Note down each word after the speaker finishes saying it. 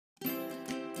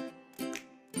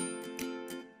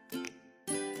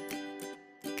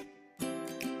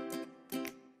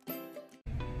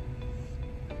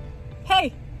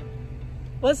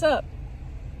What's up?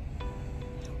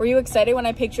 Were you excited when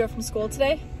I picked you up from school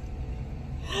today?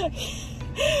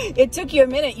 It took you a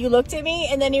minute. You looked at me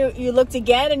and then you looked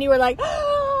again and you were like,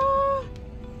 ah!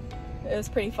 It was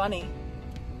pretty funny.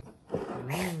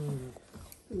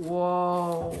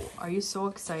 Whoa, are you so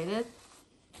excited?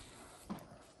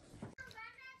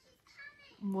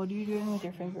 What are you doing with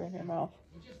your finger in your mouth?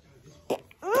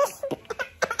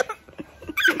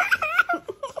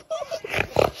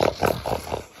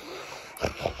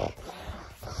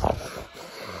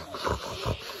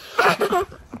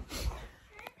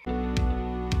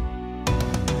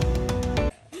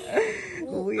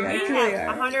 We actually are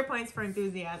 100 points for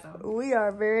enthusiasm. We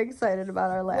are very excited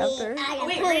about our laughter. Oh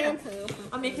wait, rain.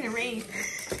 I'm making it rain.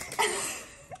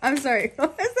 I'm sorry,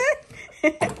 what was it?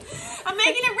 I'm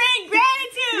making it rain.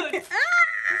 Gratitude.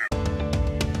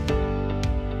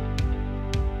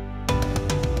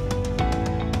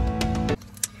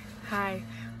 Hi.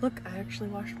 Look, I actually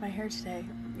washed my hair today.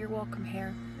 You're welcome,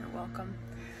 hair. You're welcome.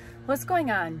 What's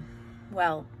going on?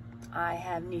 Well, I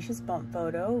have Nisha's bump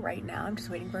photo right now. I'm just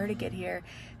waiting for her to get here.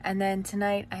 And then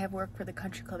tonight I have work for the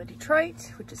Country Club of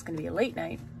Detroit, which is going to be a late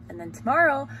night. And then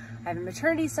tomorrow I have a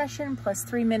maternity session plus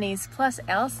 3 minis plus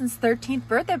Allison's 13th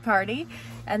birthday party.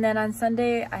 And then on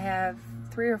Sunday I have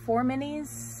 3 or 4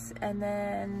 minis and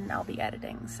then I'll be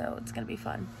editing. So it's going to be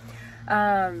fun.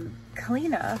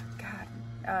 Kalina,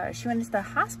 God, she went into the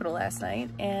hospital last night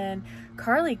and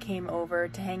Carly came over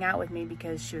to hang out with me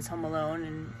because she was home alone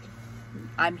and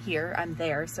I'm here, I'm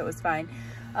there, so it was fine.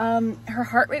 Her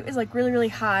heart rate was like really, really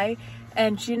high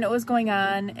and she didn't know what was going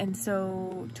on, and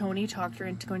so Tony talked her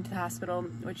into going to the hospital,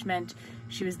 which meant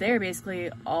she was there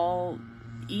basically all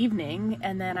evening.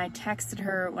 And then I texted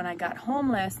her when I got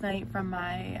home last night from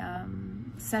my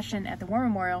session at the War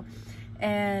Memorial,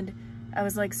 and I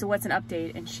was like, so what's an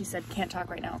update? And she said, can't talk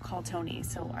right now, call Tony.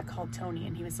 So I called Tony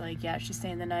and he was like, yeah, she's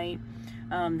staying the night.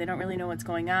 They don't really know what's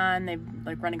going on. They've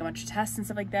like running a bunch of tests and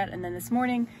stuff like that. And then this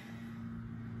morning,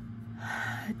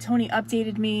 Tony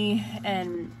updated me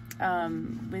and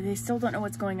they still don't know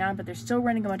what's going on, but they're still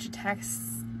running a bunch of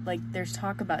tests. Like there's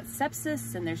talk about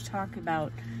sepsis and there's talk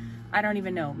about, I don't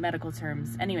even know, medical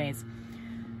terms. Anyways,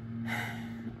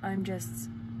 I'm just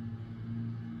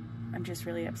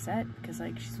really upset because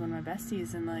like she's one of my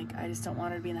besties and like I just don't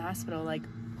want her to be in the hospital. Like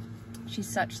she's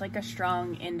such like a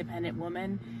strong, independent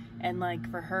woman, and like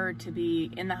for her to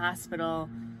be in the hospital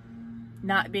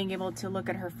not being able to look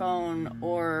at her phone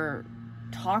or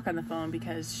talk on the phone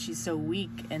because she's so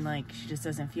weak and like she just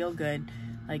doesn't feel good,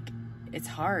 like it's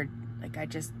hard. Like I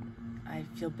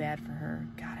feel bad for her.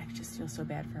 God, I just feel so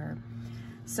bad for her.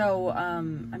 So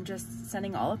I'm just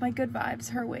sending all of my good vibes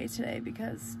her way today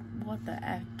because what the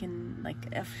heck, and like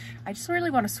if I just really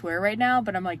want to swear right now,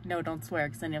 but I'm like, no, don't swear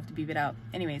because then you have to beep it out.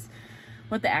 Anyways,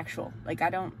 what the actual, like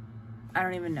I don't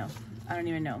even know.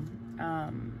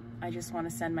 I just want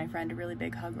to send my friend a really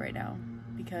big hug right now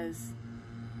because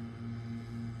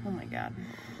oh my God.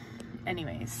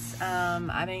 Anyways,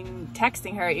 I've been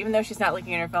texting her even though she's not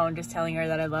looking at her phone, just telling her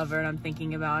that I love her and I'm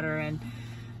thinking about her and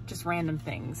just random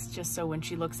things, just so when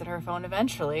she looks at her phone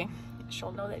eventually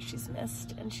she'll know that she's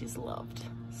missed and she's loved.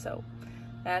 So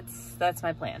that's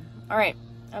my plan. All right,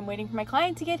 I'm waiting for my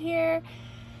client to get here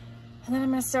and then I'm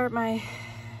gonna start my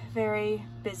very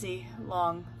busy,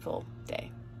 long, full day.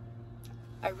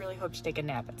 I really hope to take a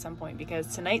nap at some point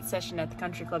because tonight's session at the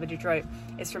Country Club of Detroit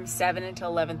is from 7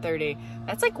 until 11:30.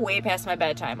 That's like way past my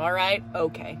bedtime, all right?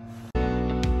 Okay.